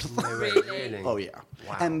 on Earth. Really? Oh, yeah.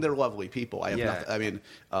 Wow. And they're lovely people. I have Yeah. nothing... I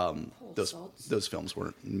mean, those sods. films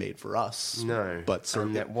weren't made for us. No. But and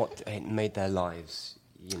certainly... that it made their lives,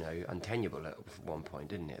 you know, untenable at one point,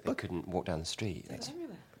 didn't it? They couldn't walk down the street. It was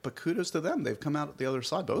everywhere. But kudos to them. They've come out the other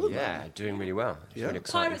side, both of them. Yeah, doing really well. It's Yeah. really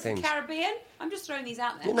exciting Pirates things. of the Caribbean? I'm just throwing these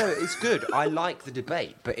out there. You know, it's good. I like the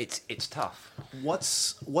debate, but it's tough.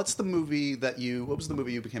 What's the movie that you... What was the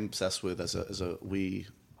movie you became obsessed with as a wee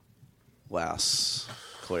lass,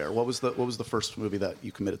 Claire? What was the first movie that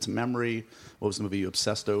you committed to memory? What was the movie you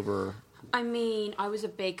obsessed over? I mean, I was a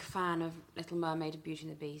big fan of Little Mermaid and Beauty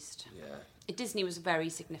and the Beast. Yeah. Disney was very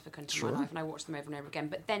significant in my life, and I watched them over and over again.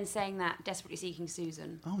 But then saying that, Desperately Seeking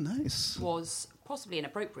Susan Oh, nice. was possibly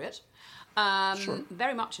inappropriate. Sure.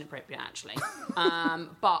 Very much inappropriate, actually.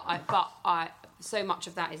 But I, so much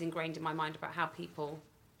of that is ingrained in my mind about how people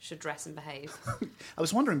should dress and behave. I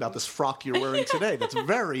was wondering about this frock you're wearing today. That's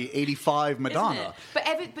very 85 Madonna.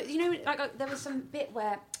 Isn't it? But you know, like there was some bit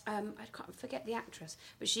where I can't forget the actress,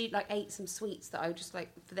 but she like ate some sweets that I would just like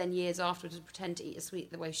for then years afterwards would pretend to eat a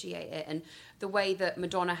sweet the way she ate it, and the way that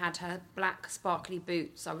Madonna had her black sparkly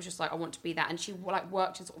boots, I was just like, I want to be that. And she like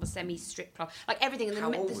worked in sort of a semi-strip club, like everything, and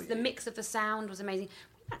How old were the you? mix of the sound was amazing.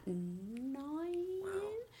 About 9.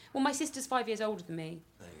 Well, my sister's 5 years older than me,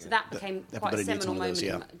 so that became quite a everybody needs seminal one of those,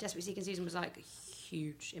 moment. yeah. Desperately Seeking Susan was like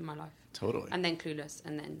huge in my life. Totally. And then Clueless,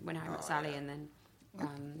 and then When Harry Met Sally, and then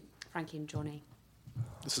Frankie and Johnny.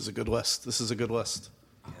 This is a good list.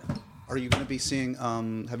 Are you going to be seeing...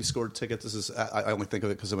 have you scored tickets? This is... I only think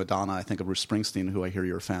of it because of Madonna. I think of Bruce Springsteen, who I hear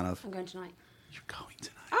you're a fan of. I'm going tonight. You're going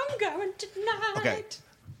tonight. I'm going tonight Okay.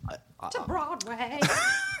 to Broadway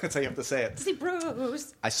That's how you have to say it. to see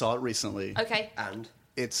Bruce. I saw it recently. Okay. And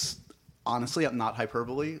It's... Honestly, I'm not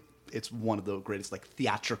hyperbole. It's one of the greatest like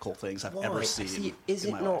theatrical things I've ever seen. See, is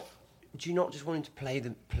in it my not? life. Do you not just want him to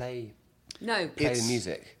play No. It's- the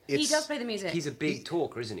music? He It's- does play the music. He's a big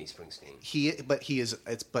talker, isn't he, Springsteen? He is.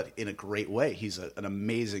 But in a great way. He's an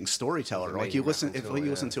amazing storyteller. He's an Like you amazing listen, if raconteur, you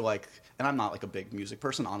listen yeah. to like, and I'm not like a big music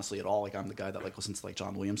person, honestly, at all. Like I'm the guy that like listens to like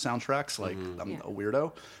John Williams soundtracks. Like I'm Yeah. a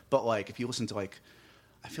weirdo. But like if you listen to like,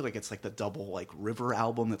 I feel like it's like the double like River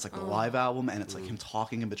album. It's like the live album, and it's like him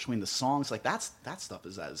talking in between the songs. Like that stuff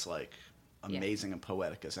is as like amazing and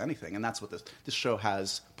poetic as anything. And that's what this show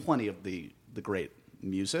has. Plenty of the great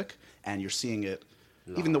music, and you're seeing it.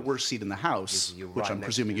 Even the worst seat in the house, You're which right I'm next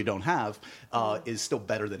presuming to you don't have, is still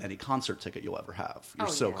better than any concert ticket you'll ever have. You're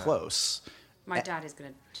Oh, so yeah. close. My dad is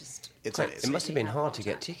going to just. It's It must have been have hard to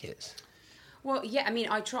get heart attack. tickets. Well, yeah. I mean,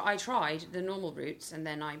 I tried the normal routes, and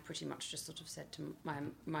then I pretty much just sort of said to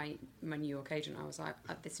my New York agent, I was like,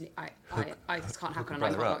 this can't happen, and I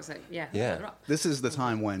brother can't. up. So, yeah. Yeah. brother up. This is the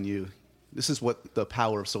time when you. This is what the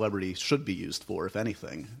power of celebrity should be used for, if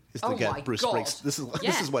anything, is to Oh get my Bruce God. Springsteen. This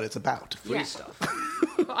Yeah. is what it's about. Yeah. Stuff.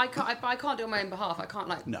 But I can't do it on my own behalf. I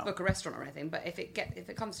can't No. book a restaurant or anything. But if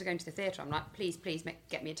it comes to going to the theatre, I'm like, please,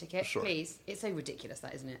 get me a ticket, Sure. please. It's so ridiculous,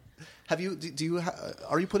 that, isn't it?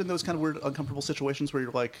 Are you put in those kind of weird, uncomfortable situations where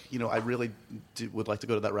you're like, I really would like to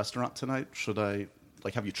go to that restaurant tonight? Should I?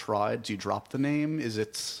 Like, have you tried? Do you drop the name? Is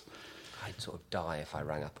it? I'd sort of die if I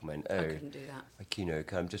rang up and went, I couldn't do that.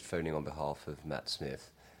 Like, I'm just phoning on behalf of Matt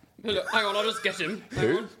Smith. Look, hang on, I'll just get him.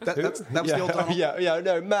 Who? That was the old Donald.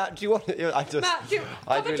 No, Matt, do you want it? Matt, come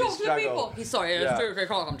and talk to the people. He's sorry, I can't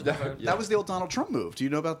come to the phone. That was the old Donald Trump move. Do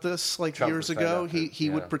you know about this? Like Trump years would ago, phone up he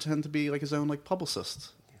and- would pretend to be like his own like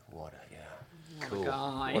publicist. What a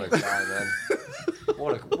guy. What a guy, man.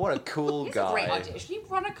 What a cool It's guy. a great idea. Should you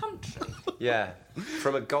run a country? Yeah,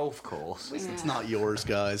 from a golf course. It's not yours,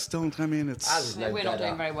 guys. Don't. I mean, it's. As is no We're not better.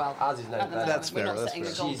 doing very well. As is no at the better. moment. That's We're fair, not that's setting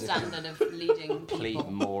fair. the gold She's a standard of leading Complete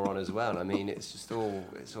people. moron as well. I mean, it's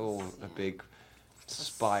all a big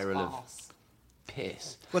spiral of Farce.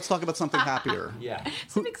 piss. Let's talk about something happier. Yeah.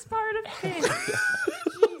 It's an expired of piss.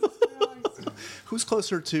 Jesus Christ. Who's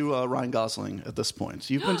closer to Ryan Gosling at this point?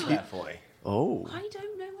 You've been. Boy. Oh, I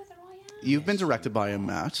don't know whether I am. you've been directed by him,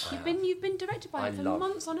 Matt. You've been directed by I him for love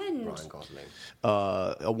months on end. Ryan Gosling.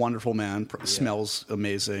 A wonderful man. Smells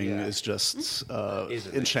amazing. Yeah. Is just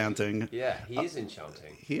Isn't he? enchanting. Yeah, he is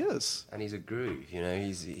enchanting. He is. And he's a groove,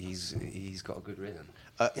 he's got a good rhythm.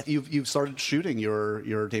 You've started shooting your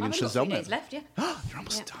Damien I've only got Chazelle 3 days movie. left, yeah. You're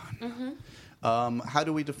almost Yeah. done. How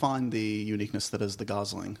do we define the uniqueness that is the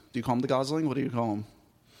Gosling? Do you call him the Gosling? What do you call him?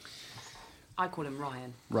 I call him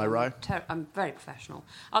Ryan. Rye? I'm very professional.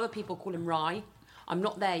 Other people call him Rye. I'm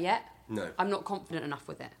not there yet. No. I'm not confident enough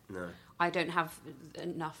with it. No. I don't have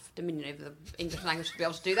enough dominion over the English language to be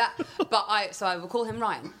able to do that. So I will call him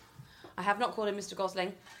Ryan. I have not called him Mr.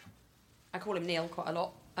 Gosling. I call him Neil quite a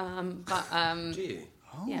lot. Do you?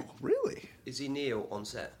 Oh, Yeah. really? Is he Neil on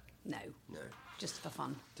set? No, No. just for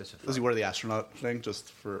fun. Just for fun. Does he wear the astronaut thing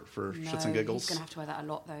just for shits and giggles? He's going to have to wear that a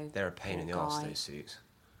lot, though. They're a pain in the Poor arse, guy. those suits.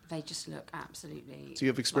 They just look absolutely. Do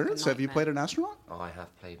you have experience? Have you played an astronaut? I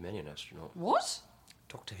have played many an astronaut. What?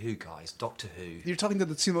 Doctor Who, guys. Doctor Who. You're talking to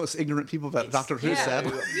the two most ignorant people that Doctor Who said.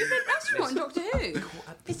 You've been an astronaut in Doctor Who.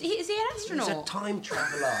 Is he an He's a astronaut? time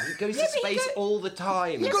traveller. He goes Yeah, to but he space all the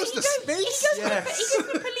time. He goes to space? He goes Yes. to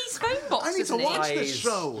the police phone box. I need to doesn't he? watch this Guys,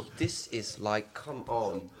 show. This is like, come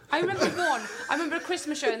on. I remember a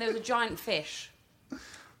Christmas show and there was a giant fish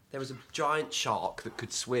There was a giant shark that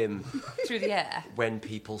could swim through the air. when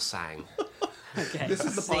people sang. Okay. This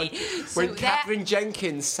is the part So When there- Catherine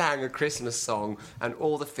Jenkins sang a Christmas song and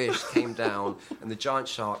all the fish came down and the giant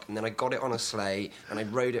shark, and then I got it on a sleigh and I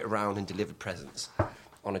rode it around and delivered presents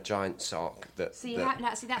on a giant shark that... See,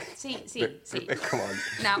 that, see. Come on.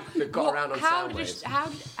 Now, That got around on how sound waves.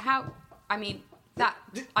 I mean, that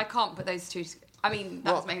I can't put those two. I mean,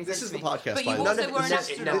 that was making this sense is to the me. podcast, But by you the way. also No, no, were an no,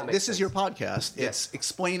 astronaut. no. This is your podcast. Yes. It's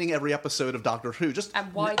explaining every episode of Doctor Who. Just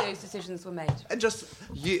And why those decisions were made. and just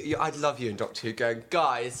I'd love you in Doctor Who going,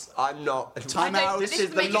 guys, I'm not... Time out. This This is is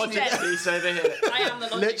the making logic sense. piece over here. I am the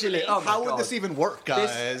logic Literally, police. oh my how would God. this even work, guys?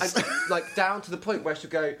 This, and, like down to the point where she'll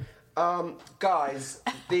go, guys,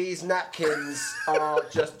 these napkins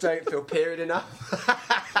just don't feel period enough.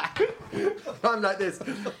 I'm like this.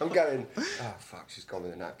 I'm going, oh fuck, she's gone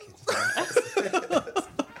with the napkins.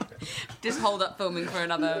 Just hold up filming for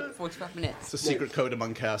another 45 minutes. It's a secret code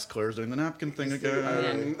among cast. Claire's doing the napkin thing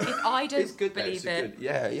again. If I don't It's good though, believe it's it, good.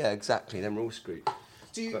 Yeah, exactly. Then we're all screwed.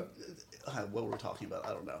 Do you? What were we talking about? I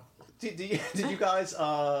don't know. Did you guys?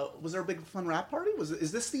 Was there a big fun rap party?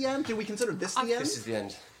 Is this the end? Do we consider this the end? This is the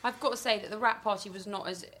end. I've got to say that the rap party was not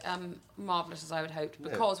as marvellous as I would hoped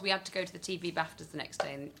because we had to go to the TV BAFTAs the next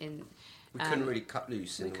day We couldn't really cut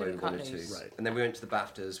loose in we the way we couldn't cut wanted loose. to. Right. And then we went to the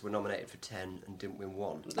BAFTAs, were nominated for 10 and didn't win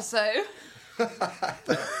 1. So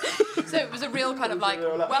it was a real kind of like,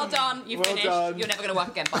 well done, you Well finished, done. you're never going to work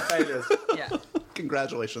again. Bye. Failures. Yeah.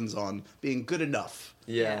 Congratulations on being good enough.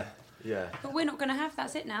 Yeah. But we're not going to have,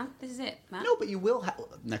 that's it now. This is it, Matt. No, but you will have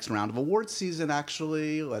next round of awards season.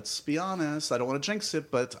 Actually, let's be honest. I don't want to jinx it,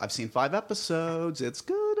 but I've seen 5 episodes. It's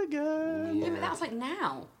good again. Yeah, but that's like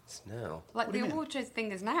now. It's now. Like do the you mean? award show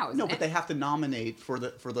thing is now, isn't No, it? but they have to nominate for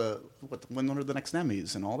when are the next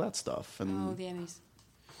Emmys and all that stuff. And Oh, the Emmys.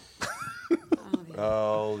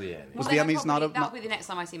 Oh, yeah. Was Well, the Emmys not a- That'll be the next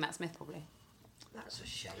time I see Matt Smith, probably. That's a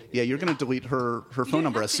shame. yeah, you're going to delete her You phone don't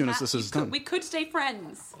number have as to, soon as Matt. this is We done. We could stay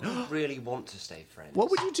friends. I really want to stay friends. What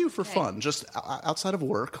would you do for Okay. fun, just outside of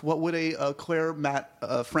work? What would a Claire Matt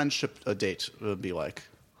friendship date be like?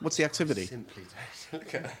 What's the activity? Simply don't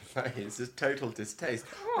look at her face. It's total distaste.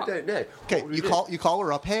 I don't know. Okay, you call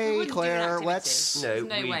her up. We Hey, wouldn't do an Claire, activity. let's. No, There's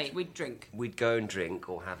no we'd- way. We'd drink. We'd go and drink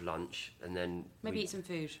or have lunch, and then Maybe we'd, eat some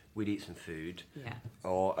food. we'd eat some food. Yeah.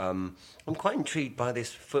 Or I'm quite intrigued by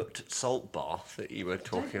this foot salt bath that you were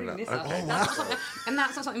talking about. Okay.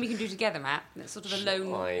 That's not something we can do together, Matt. It's sort of a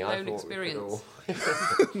lone I thought we could experience. all-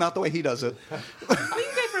 Not the way he does it. We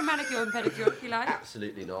can go for a manicure and pedicure if you like.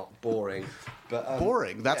 Absolutely not. Boring. But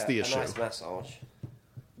Boring, that's the a issue. nice massage.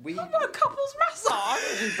 We What a couple's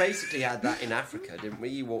massage! we basically had that in Africa, didn't we?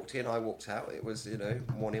 You walked in, I walked out. It was,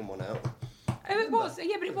 one in, one out. Oh, it was.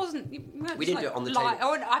 Yeah, but it wasn't. We didn't do it on the table.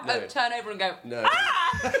 Oh, and I No. turn over and go. No.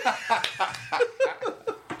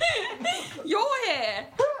 You're here.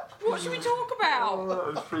 What should we talk about? That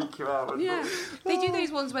would freak you out. Yeah, they do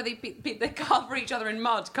those ones where they cover each other in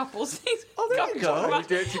mud. Couples. Oh, there Cover you each other go. in mud,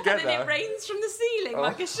 They do it And then together. it rains from the ceiling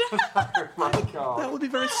like a shower. My God. That would be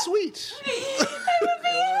very sweet.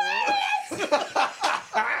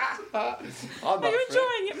 I'm Are you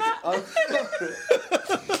enjoying it, Matt?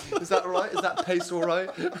 Is that all right? Is that pace all right?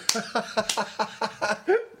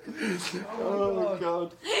 Oh,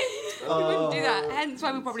 God. We wouldn't do that. Hence why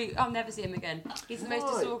I'll never see him again. He's the most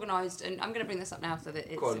disorganised, and I'm going to bring this up now so that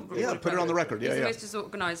it's... Go on. Yeah, put it on the record. He's Yeah, the yeah. most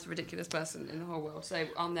disorganised, ridiculous person in the whole world, so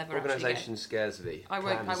I'll never Organisation actually scares me. I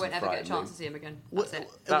won't Plans ever get a frighten chance me. to see him again. That's it.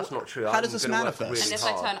 That's not true. How I'm does this gonna work manifest? really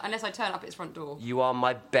Unless hard. unless I turn up at his front door. You are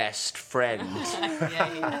my best friend.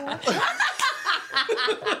 Yeah.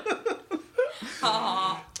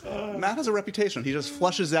 Matt has a reputation. He just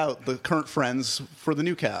flushes out the current friends for the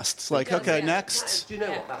new casts. Like, does, okay, yeah. next. Do you know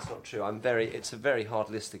Yeah. what? That's not true. It's a very hard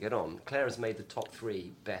list to get on. Claire has made the top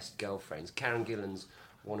 3 best girlfriends. Karen Gillan's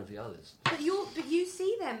one of the others. But you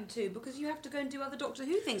see them too because you have to go and do other Doctor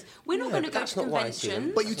Who things. We're not Yeah, going to but go that's to not why I see them.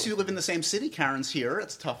 conventions. But you two live in the same city. Karen's here.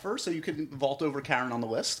 It's tougher, so you can vault over Karen on the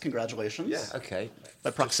list. Congratulations. Yeah, okay.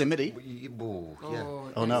 By proximity. Ooh, yeah.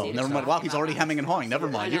 Oh, no. Never mind. Wow, he's already hemming and hawing. Never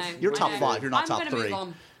mind. You're top 5. You're not top 3. Move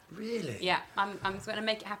on. Really? Yeah, I'm going to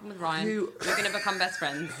make it happen with Ryan. Who- We're going to become best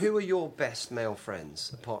friends. Who are your best male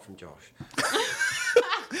friends, apart from Josh?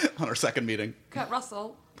 On our second meeting. Kurt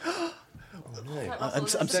Russell. No. I'm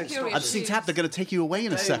seeing Tap. They're going to take you away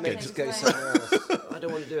in a Don't make second. us go somewhere else. I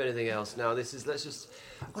don't want to do anything else now. Let's just...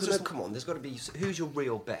 No, come on, there's got to be... Who's your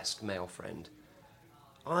real best male friend?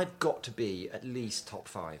 I've got to be at least top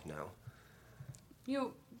 5 now.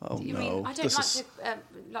 Oh, you no. mean I don't This like is-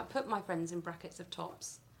 to put my friends in brackets of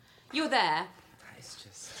tops. You're there. It's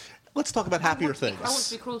just... Let's talk about happier I want to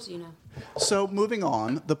things. be cruel to you now. So moving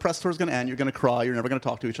on, the press tour is going to end. You're going to cry. You're never going to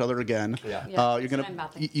talk to each other again. Yeah. Yeah, You're it's going going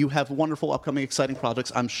badly. to. You have wonderful, upcoming, exciting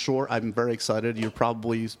projects. I'm sure. I'm very excited. You're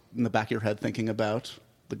probably in the back of your head thinking about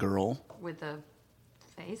the girl, With the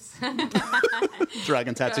face.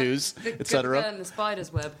 dragon tattoos, The etc. and the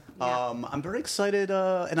spider's web. Yeah. I'm very excited,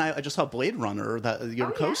 and I just saw Blade Runner. That your Oh,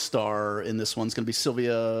 yeah. co-star in this one's going to be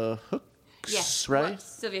Sylvia Hooks, Yes, right? well,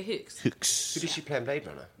 Sylvia Hooks. Hooks. Who did she play in Blade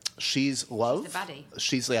Runner? She's love.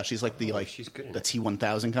 She's the baddie. She's like the she's good in the it.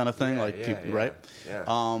 T1000 kind of thing, Yeah, like yeah, people, yeah, right?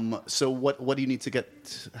 yeah. So what do you need to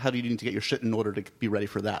get? How do you need to get your shit in order to be ready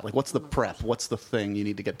for that? Like, what's the prep? What's the thing you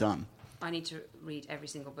need to get done? I need to read every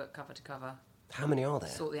single book cover to cover, How many are there?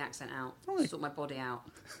 sort the accent out, Right. sort my body out,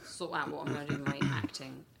 sort out what I'm going to do in my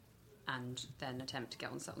acting, and then attempt to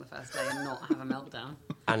get on set on the first day and not have a meltdown.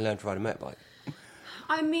 And learn to ride a motorbike.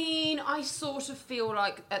 I mean, I sort of feel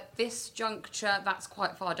like at this juncture that's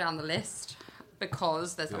quite far down the list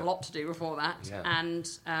because there's a lot to do before that. Yeah.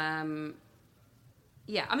 And,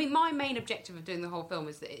 yeah, I mean, my main objective of doing the whole film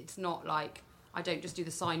is that it's not like I don't just do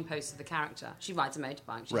the signposts of the character. She rides a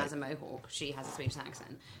motorbike, she Right. has a mohawk, she has a Swedish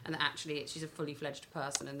accent, and that actually she's a fully fledged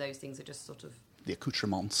person, and those things are just sort of The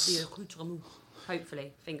accoutrements. the accoutrement.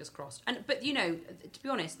 Hopefully, fingers crossed. But you know, to be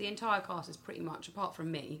honest, the entire cast is pretty much, apart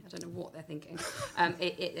from me, I don't know what they're thinking.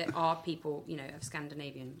 It are people, you know, of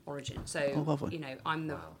Scandinavian origin. So, lovely. you know, I'm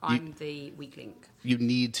the weak link. You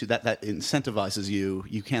need to that incentivizes you.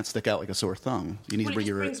 You can't stick out like a sore thumb. You need Well, to bring it just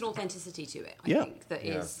your brings an authenticity to it. I Yeah. think that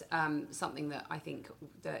Yeah. is something that I think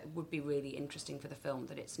that would be really interesting for the film.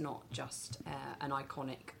 That it's not just an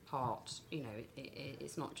iconic part. You know,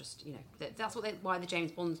 it's not just, you know, that's why the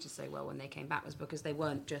James Bonds did so well when they came back, was because they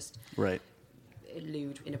weren't just right.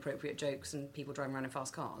 lewd, inappropriate jokes and people driving around in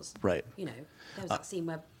fast cars. Right. You know, there was that scene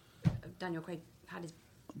where Daniel Craig had his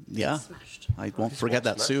Yeah. smashed. I won't forget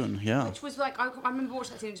that smashed. soon. Yeah. Which was like, I remember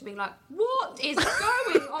watching that scene and just being like, what is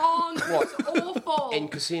going on? It's awful. In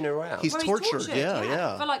Casino Royale. He's Where tortured,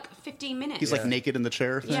 yeah. For like 15 minutes. He's like naked in the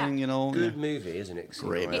chair thing, Yeah. you know. Good movie, isn't it? Casino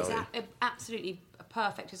Great Royale? It's absolutely a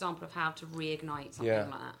perfect example of how to reignite something Yeah.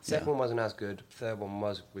 like that. Second one wasn't as good. Third one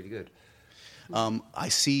was really good. I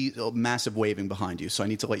see a massive waving behind you, so I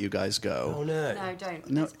need to let you guys go. Oh, no. No, don't.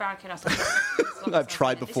 No. Let's barricade us. I've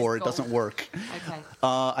tried before. It doesn't work. Okay.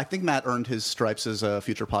 I think Matt earned his stripes as a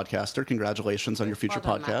future podcaster. Congratulations on your future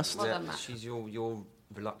Well done, Matt. podcast. Well done, Matt. She's you're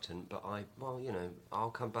reluctant, but I'll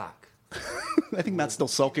come back. I think Matt's still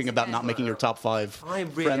sulking about not making your top 5 I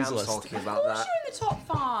really friends am list. sulking Of about course that. you're in the top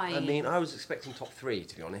 5. I mean, I was expecting top 3,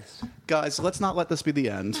 to be honest. Guys, let's not let this be the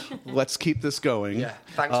end. Let's keep this going. Yeah,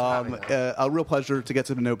 thanks for having me. A real pleasure to get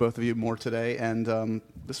to know both of you more today, and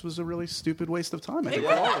this was a really stupid waste of time, I think.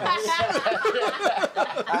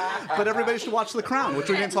 But everybody should watch The Crown, which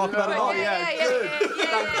we didn't talk about at all.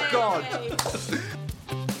 Thank God.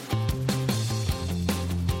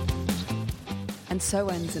 And so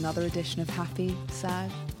ends another edition of Happy,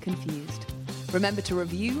 Sad, Confused. Remember to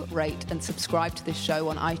review, rate, and subscribe to this show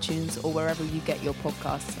on iTunes or wherever you get your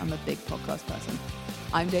podcasts. I'm a big podcast person.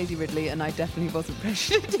 I'm Daisy Ridley, and I definitely wasn't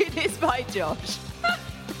pressured to do this by Josh.